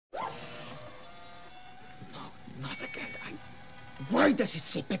Why does it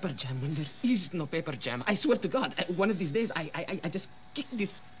say pepper jam when there is no pepper jam? I swear to God, one of these days, I just kick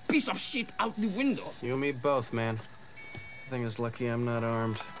this piece of shit out the window. You and me both, man. I think it's lucky I'm not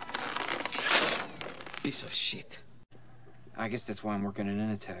armed. Piece of shit. I guess that's why I'm working at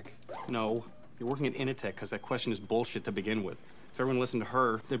Initech. No, you're working at Initech because that question is bullshit to begin with. If everyone listened to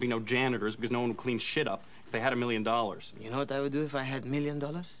her, there'd be no janitors because no one would clean shit up if they had $1 million. You know what I would do if I had $1 million?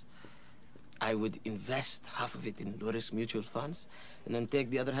 I would invest half of it in low-risk mutual funds and then take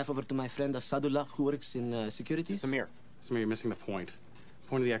the other half over to my friend Asadullah, who works in securities. Samir, you're missing the point. The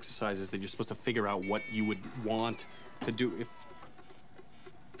point of the exercise is that you're supposed to figure out what you would want to do. If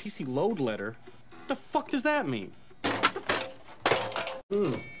PC load letter, what the fuck does that mean?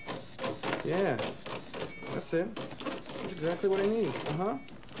 Yeah, that's it. That's exactly what I need. Uh-huh.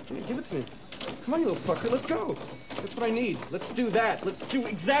 Yeah, give it to me. Come on, you little fucker, let's go. That's what I need. Let's do that. Let's do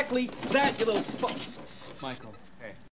exactly that, you little fuck. Michael.